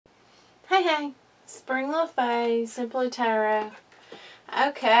Hey, Spring LaFay, Simply Tarot.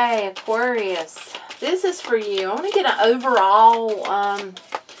 Okay, Aquarius. This is for you. I want to get an overall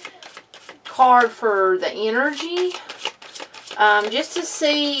card for the energy. Just to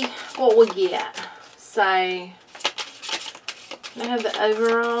see what we get. So, I have the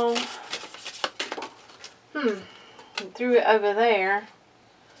overall. Threw it over there.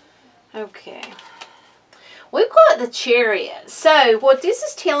 Okay. We've got the Chariot. So, what this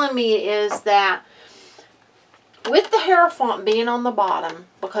is telling me is that with the Hierophant being on the bottom,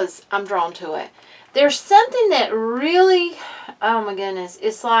 because I'm drawn to it, there's something that really, oh my goodness,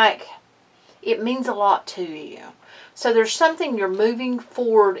 it's like it means a lot to you. So there's something you're moving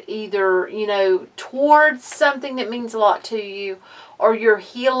forward, either, you know, towards something that means a lot to you, or you're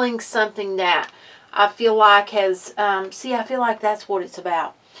healing something that I feel like has, I feel like that's what it's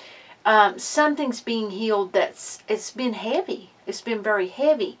about. Something's being healed it's been heavy. It's been very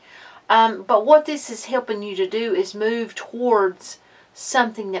heavy. But what this is helping you to do is move towards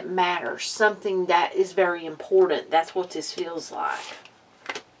something that matters, something that is very important. That's what this feels like.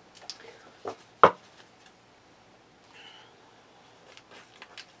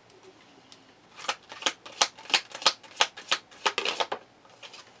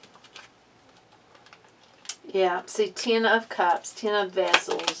 Yeah, see, 10 of Cups, 10 of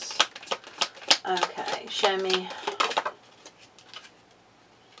Vessels. Okay, show me.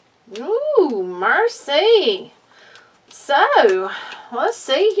 Ooh, mercy. So, let's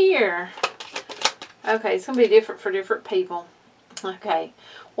see here. Okay, it's going to be different for different people. Okay,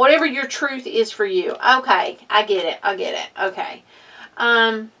 whatever your truth is for you. Okay, I get it, I get it. Okay.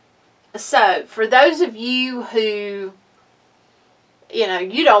 So, for those of you who, you know,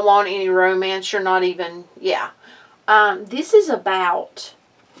 you don't want any romance, you're not even, this is about,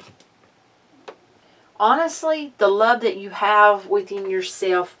 honestly, the love that you have within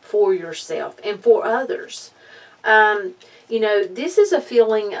yourself, and for others. You know, this is a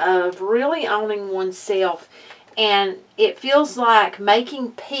feeling of really owning oneself, and it feels like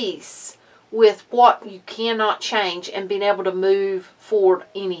making peace with what you cannot change and being able to move forward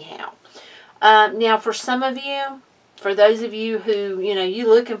anyhow. Now, for some of you, for those of you who, you know, you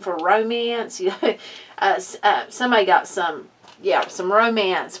looking for romance, somebody got some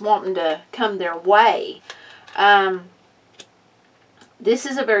romance wanting to come their way. This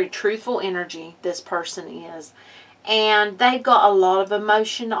is a very truthful energy, this person is. And they've got a lot of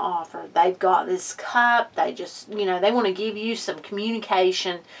emotion to offer. They've got this cup. They just, you know, they want to give you some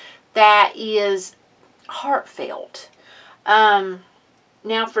communication that is heartfelt. Now,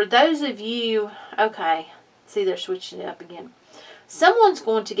 for those of you, okay, see, they're switching it up again. Someone's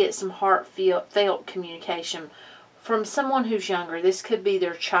going to get some heartfelt communication from someone who's younger. This could be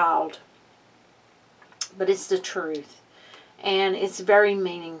their child, but it's the truth, and it's very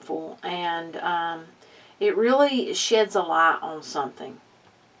meaningful, and it really sheds a light on something.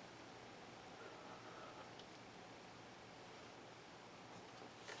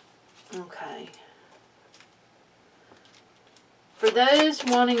 Okay. For those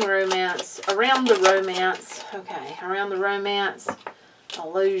wanting romance, around the romance,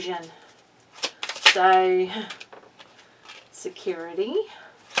 illusion. So, security.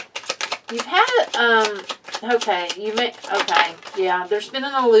 You've had, there's been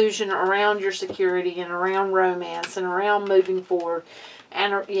an illusion around your security and around romance and around moving forward.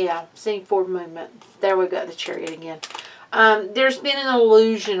 And, seeing forward movement. There we go, the Chariot again. There's been an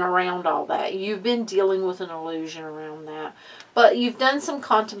illusion around all that. You've been dealing with an illusion around that. But you've done some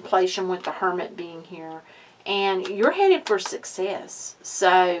contemplation with the Hermit being here. And you're headed for success.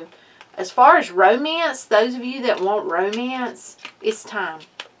 So, as far as romance, those of you that want romance, it's time.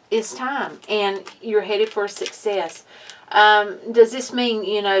 It's time. And you're headed for success. Does this mean,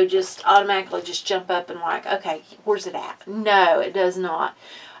 you know, just automatically just jump up and like, okay, where's it at? No, it does not.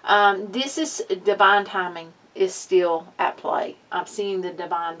 This is divine timing is still at play. I'm seeing the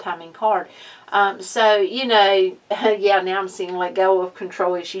divine timing card. So, you know, now I'm seeing let go of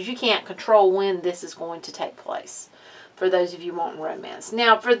control issues. You can't control when this is going to take place. For those of you wanting romance.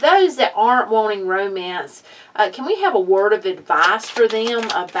 Now, for those that aren't wanting romance, can we have a word of advice for them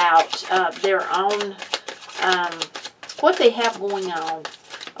about their own, what they have going on?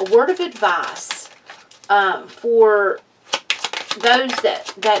 A word of advice for those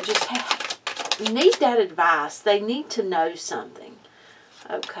that just need that advice. They need to know something.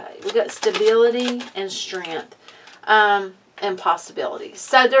 Okay, we got stability and strength. And possibilities.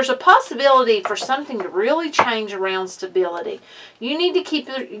 So there's a possibility for something to really change around stability. You need to keep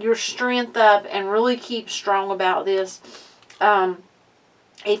your strength up and really keep strong about this.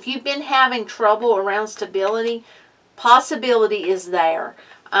 If you've been having trouble around stability, possibility is there.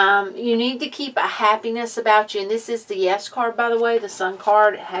 You need to keep a happiness about you. And this is the Yes card, by the way. The Sun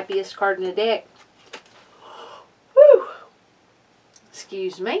card. Happiest card in the deck. Whew.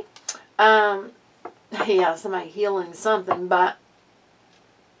 Excuse me. Yeah, somebody healing something. But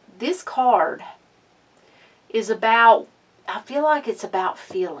this card is about, I feel like it's about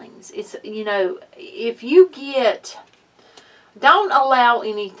feelings. It's, you know, if you get, don't allow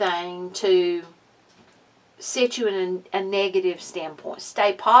anything to set you in a negative standpoint.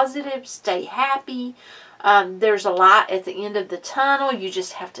 Stay positive, stay happy. There's a light at the end of the tunnel. You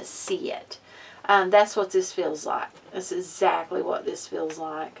just have to see it. That's what this feels like. That's exactly what this feels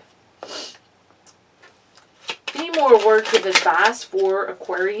like. Any more words of advice for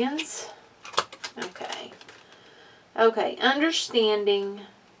Aquarians? Okay. Okay, understanding,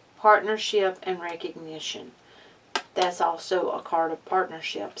 partnership, and recognition. That's also a card of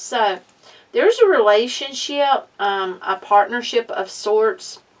partnership. So, there's a relationship, a partnership of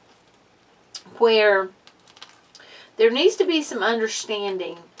sorts, where there needs to be some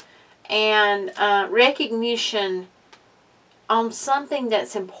understanding and recognition on something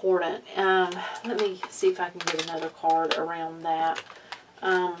that's important. Let me see if I can get another card around that.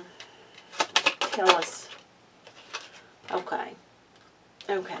 Tell us. Okay.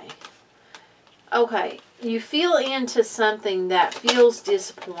 Okay. Okay. You feel into something that feels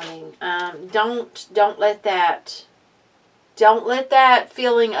disappointing. Don't let that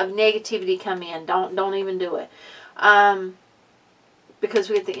feeling of negativity come in. Don't even do it. Because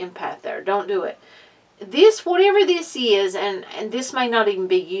we get the empath there. Don't do it. This, whatever this is, and this may not even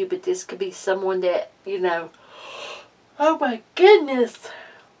be you, but this could be someone that, you know, oh my goodness,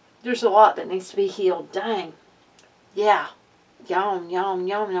 there's a lot that needs to be healed. Dang. Yeah. Yawn, yawn,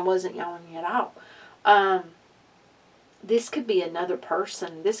 yawn. I wasn't yawning at all. This could be another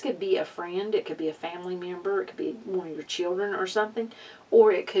person. This could be a friend. It could be a family member. It could be one of your children or something.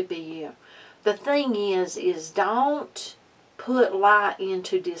 Or it could be you. The thing is don't put light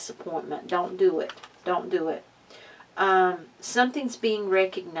into disappointment. Don't do it. Don't do it. Something's being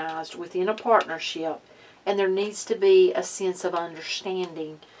recognized within a partnership, and there needs to be a sense of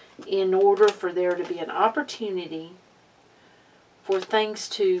understanding in order for there to be an opportunity for things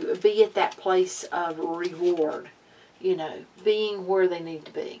to be at that place of reward, you know, being where they need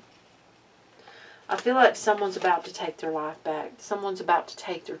to be. I feel like someone's about to take their life back. Someone's about to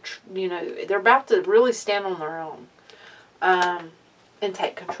take their, you know, they're about to really stand on their own. And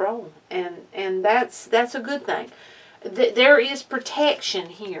take control, and that's a good thing. There is protection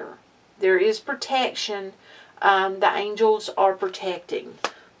here. There is protection. The angels are protecting.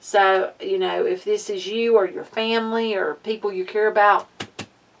 So, you know, if this is you or your family or people you care about,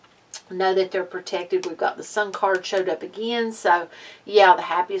 know that they're protected. We've got the Sun card showed up again. So, yeah, the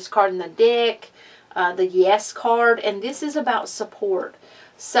happiest card in the deck, the Yes card, and this is about support.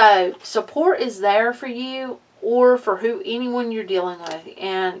 So, support is there for you, or for anyone you're dealing with,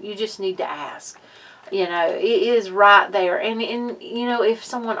 and you just need to ask. You know, it is right there. And you know, if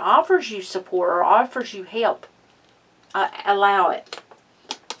someone offers you support or offers you help, allow it.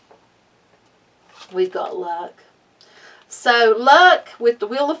 We've got luck. So luck, with the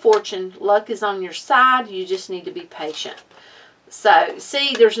Wheel of Fortune, luck is on your side. You just need to be patient. So,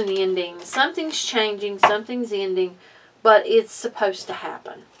 see, there's an ending. Something's changing, something's ending, but it's supposed to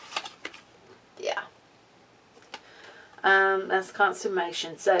happen. Yeah. That's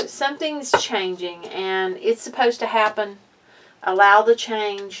consummation. So something's changing and it's supposed to happen. Allow the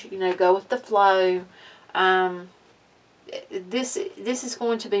change. You know, go with the flow. This is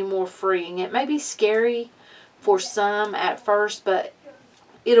going to be more freeing. It may be scary for some at first, but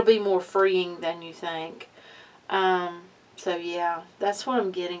it'll be more freeing than you think. So yeah, that's what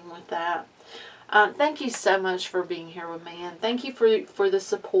I'm getting with that. Thank you so much for being here with me, and thank you for the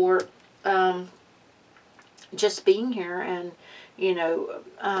support. Just being here, and you know,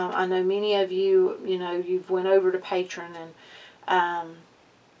 I know many of you, you know, you've went over to Patreon, and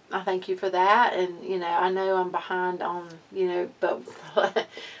I thank you for that. And you know, I know I'm behind on, you know, but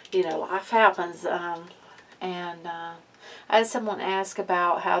you know, life happens. And I had someone ask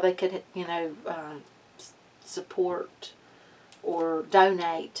about how they could, you know, support or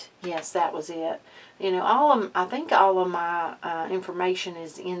donate. Yes, that was it. You know, I think all of my information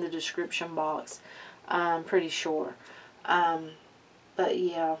is in the description box. I'm pretty sure. But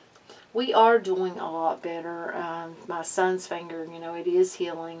yeah, we are doing a lot better. My son's finger, you know, it is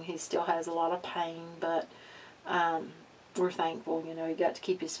healing. He still has a lot of pain, but we're thankful, you know, he got to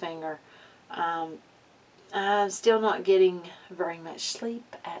keep his finger. I'm still not getting very much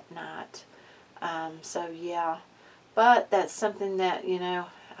sleep at night. So yeah, but that's something that, you know,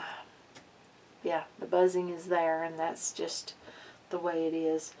 yeah, the buzzing is there, and that's just the way it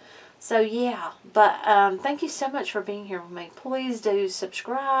is. So yeah, but thank you so much for being here with me. Please do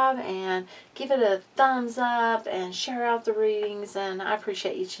subscribe and give it a thumbs up and share out the readings. And I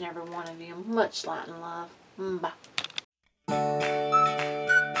appreciate each and every one of you. Much light and love. Bye.